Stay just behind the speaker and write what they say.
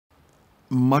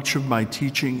much of my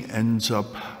teaching ends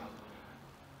up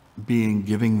being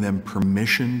giving them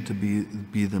permission to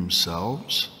be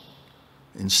themselves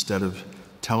instead of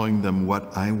telling them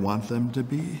what I want them to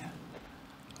be.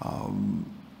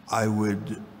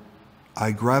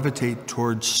 I gravitate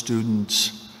towards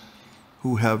students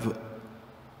who have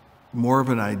more of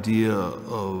an idea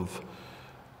of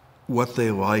what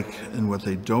they like and what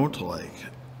they don't like,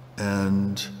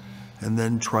 and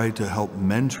then try to help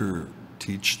mentor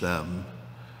teach them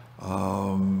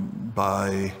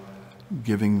by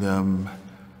giving them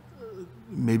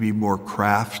maybe more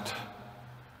craft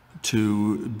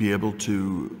to be able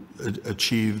to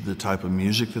achieve the type of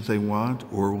music that they want,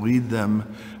 or lead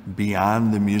them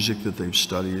beyond the music that they've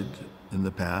studied in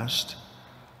the past.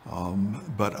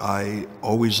 But I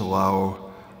always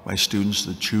allow my students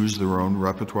to choose their own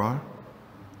repertoire,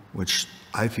 which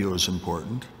I feel is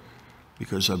important,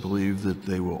 because I believe that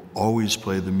they will always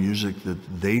play the music that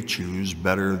they choose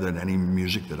better than any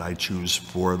music that I choose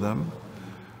for them.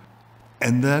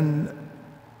 And then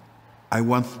I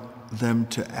want them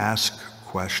to ask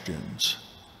questions,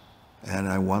 and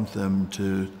I want them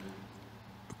to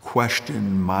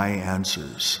question my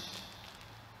answers,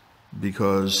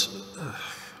 because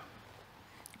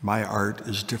my art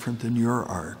is different than your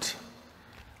art,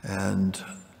 and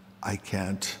I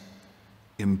can't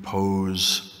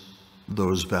impose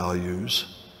those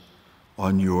values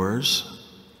on yours.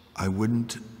 I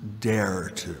wouldn't dare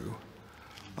to.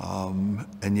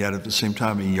 And yet at the same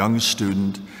time, a young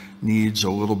student needs a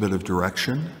little bit of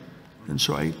direction. And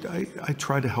so I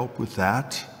try to help with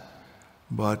that.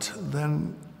 But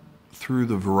then through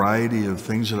the variety of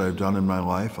things that I've done in my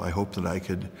life, I hope that I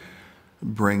could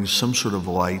bring some sort of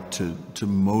light to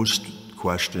most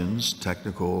questions,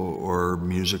 technical or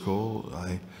musical.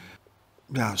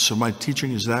 So my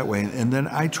teaching is that way. And then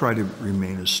I try to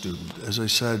remain a student. As I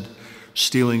said,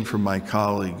 stealing from my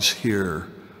colleagues here,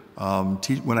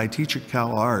 when I teach at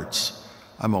Cal Arts,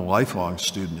 I'm a lifelong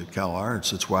student at Cal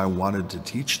Arts. That's why I wanted to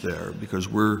teach there, because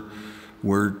we're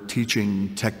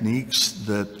teaching techniques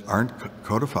that aren't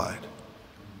codified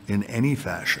in any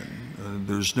fashion.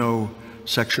 There's no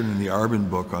section in the Arbin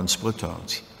book on split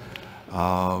tones.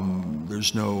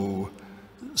 There's no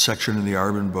section in the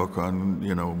Arbin book on,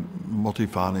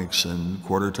 multiphonics and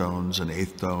quarter tones and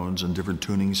eighth tones and different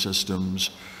tuning systems.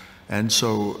 And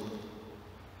so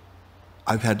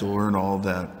I've had to learn all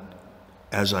that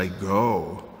as I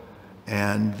go,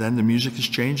 and then the music is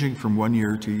changing from one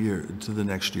year to the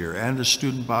next year, and the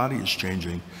student body is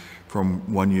changing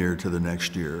from one year to the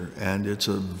next year, and it's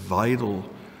a vital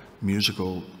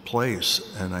musical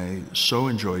place, and I so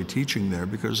enjoy teaching there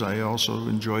because I also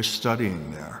enjoy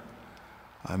studying there.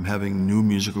 I'm having new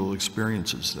musical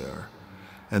experiences there.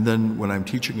 And then when I'm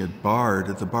teaching at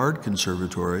the Bard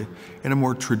Conservatory, in a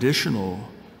more traditional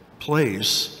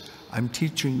place, I'm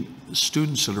teaching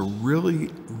students that are really,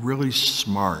 really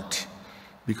smart,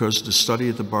 because to study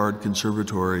at the Bard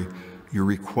Conservatory, you're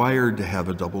required to have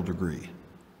a double degree.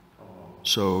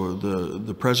 So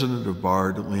the president of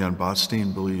Bard, Leon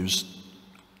Botstein, believes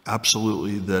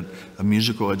absolutely that a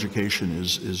musical education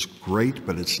is great,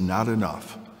 but it's not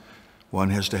enough. One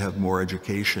has to have more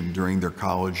education during their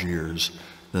college years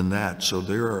than that. So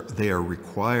they are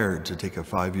required to take a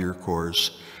 5-year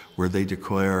course where they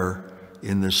declare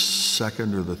in the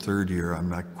second or the third year, I'm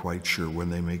not quite sure when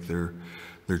they make their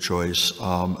choice,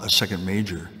 a second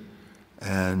major.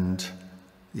 And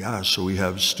so we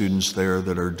have students there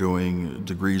that are doing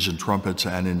degrees in trumpets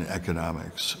and in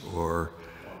economics, or,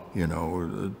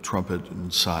 trumpet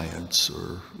in science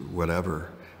or whatever.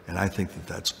 And I think that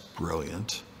that's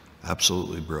brilliant,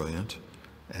 absolutely brilliant.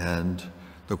 And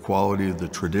the quality of the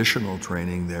traditional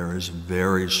training there is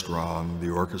very strong. The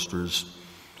orchestra's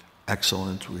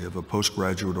excellent. We have a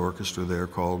postgraduate orchestra there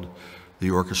called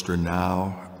the Orchestra Now,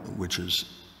 which is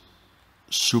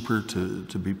super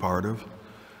to be part of.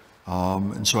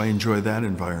 And so I enjoy that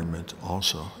environment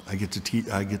also. I get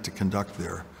to conduct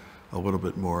there a little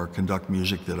bit more, conduct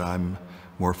music that I'm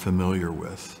more familiar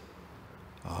with.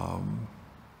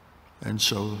 And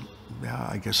so,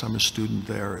 I guess I'm a student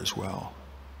there as well,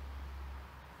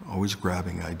 always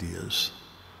grabbing ideas.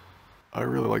 I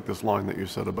really like this line that you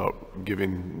said about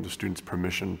giving the students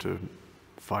permission to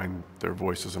find their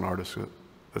voice as an artist.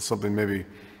 That's something maybe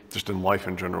just in life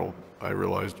in general, I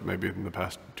realized maybe in the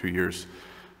past 2 years,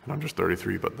 and I'm just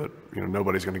 33, but that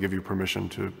nobody's going to give you permission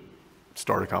to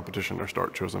start a competition or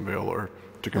start Chosen Vale or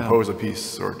to compose a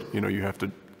piece, or you have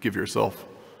to give yourself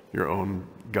your own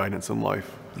guidance in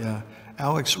life. Yeah,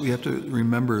 Alex, we have to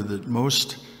remember that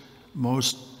most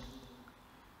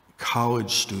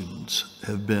college students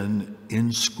have been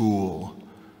in school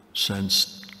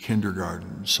since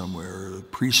kindergarten somewhere,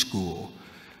 preschool.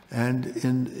 And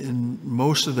in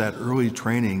most of that early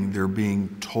training, they're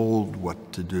being told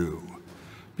what to do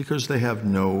because they have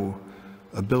no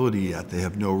ability yet. They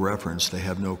have no reference. They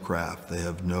have no craft. They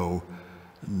have no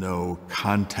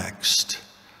context.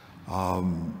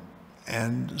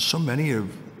 And so many of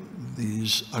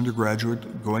these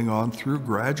undergraduate going on through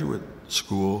graduate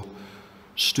school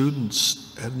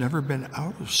students have never been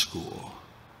out of school.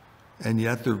 And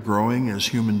yet they're growing as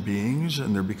human beings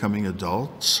and they're becoming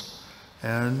adults.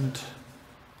 And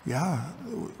yeah,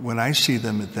 when I see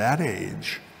them at that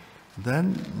age,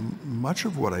 then much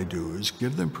of what I do is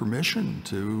give them permission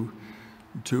to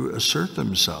assert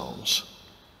themselves.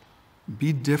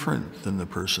 Be different than the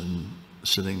person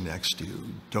sitting next to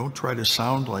you. Don't try to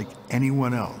sound like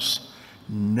anyone else.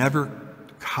 Never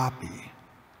copy.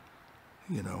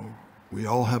 You know, we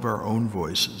all have our own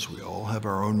voices. We all have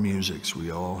our own musics.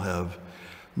 We all have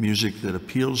music that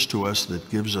appeals to us, that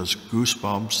gives us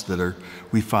goosebumps, that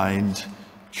we find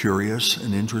curious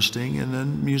and interesting, and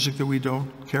then music that we don't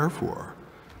care for.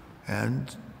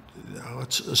 And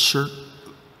let's assert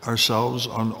ourselves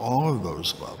on all of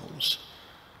those levels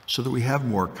so that we have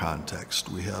more context,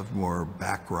 we have more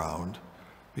background,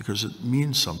 because it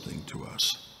means something to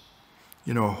us.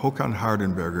 You know, Håkan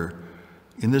Hardenberger,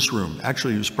 in this room,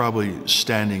 actually he was probably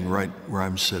standing right where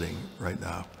I'm sitting right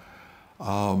now,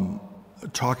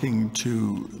 talking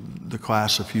to the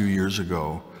class a few years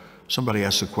ago. Somebody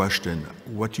asked the question,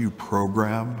 what do you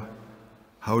program?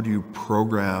 How do you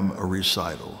program a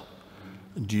recital?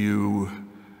 Do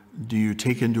you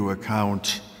take into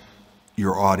account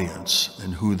your audience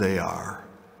and who they are?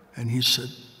 And he said,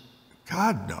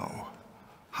 God, no.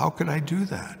 How could I do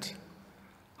that?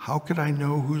 How could I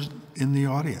know who's in the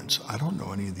audience? I don't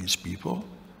know any of these people.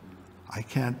 I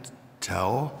can't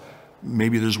tell.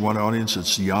 Maybe there's one audience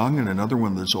that's young and another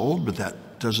one that's old, but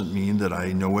that doesn't mean that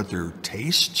I know what their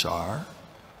tastes are.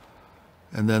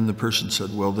 And then the person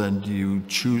said, well, then do you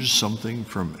choose something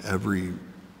from every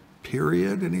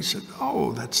period? And he said,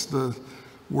 oh, that's the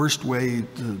worst way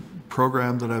to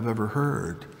program that I've ever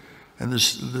heard. And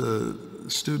the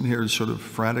student here sort of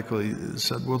frantically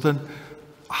said, well, then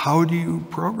how do you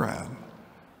program?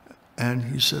 And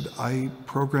he said, I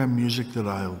program music that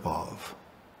I love.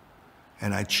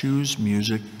 And I choose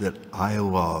music that I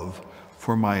love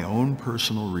for my own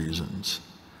personal reasons.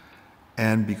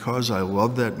 And because I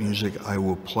love that music, I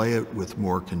will play it with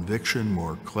more conviction,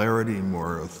 more clarity,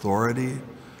 more authority.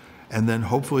 And then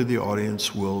hopefully the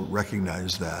audience will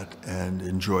recognize that and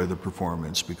enjoy the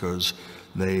performance because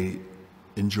they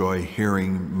enjoy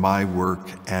hearing my work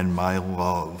and my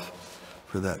love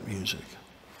for that music.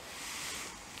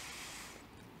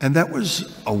 And that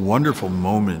was a wonderful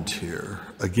moment here,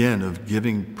 again, of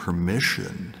giving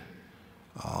permission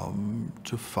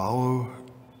to follow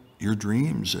your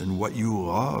dreams and what you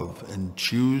love and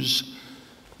choose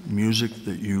music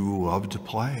that you love to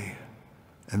play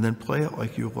and then play it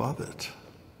like you love it.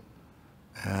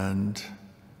 And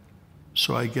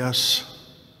so I guess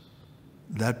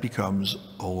that becomes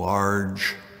a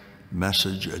large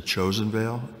message at Chosen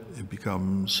Vale. It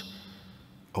becomes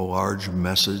a large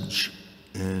message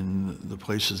in the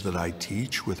places that I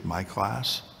teach with my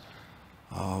class,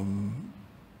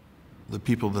 the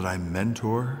people that I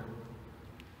mentor.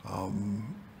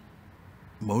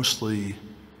 Mostly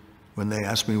when they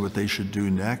ask me what they should do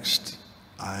next,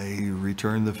 I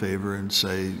return the favor and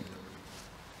say,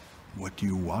 what do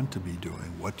you want to be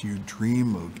doing? What do you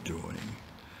dream of doing?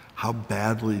 How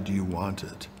badly do you want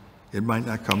it? It might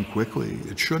not come quickly.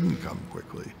 It shouldn't come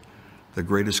quickly. The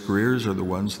greatest careers are the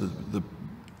ones that the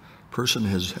person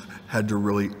has had to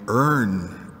really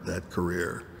earn that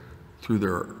career through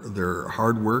their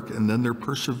hard work and then their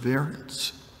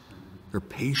perseverance, their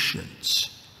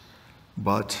patience.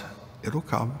 But it'll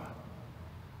come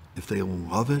if they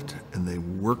love it and they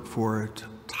work for it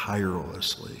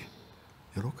tirelessly.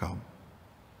 It'll come.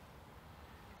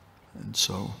 And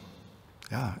so,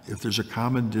 yeah, if there's a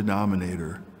common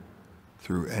denominator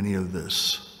through any of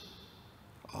this,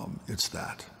 it's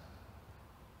that.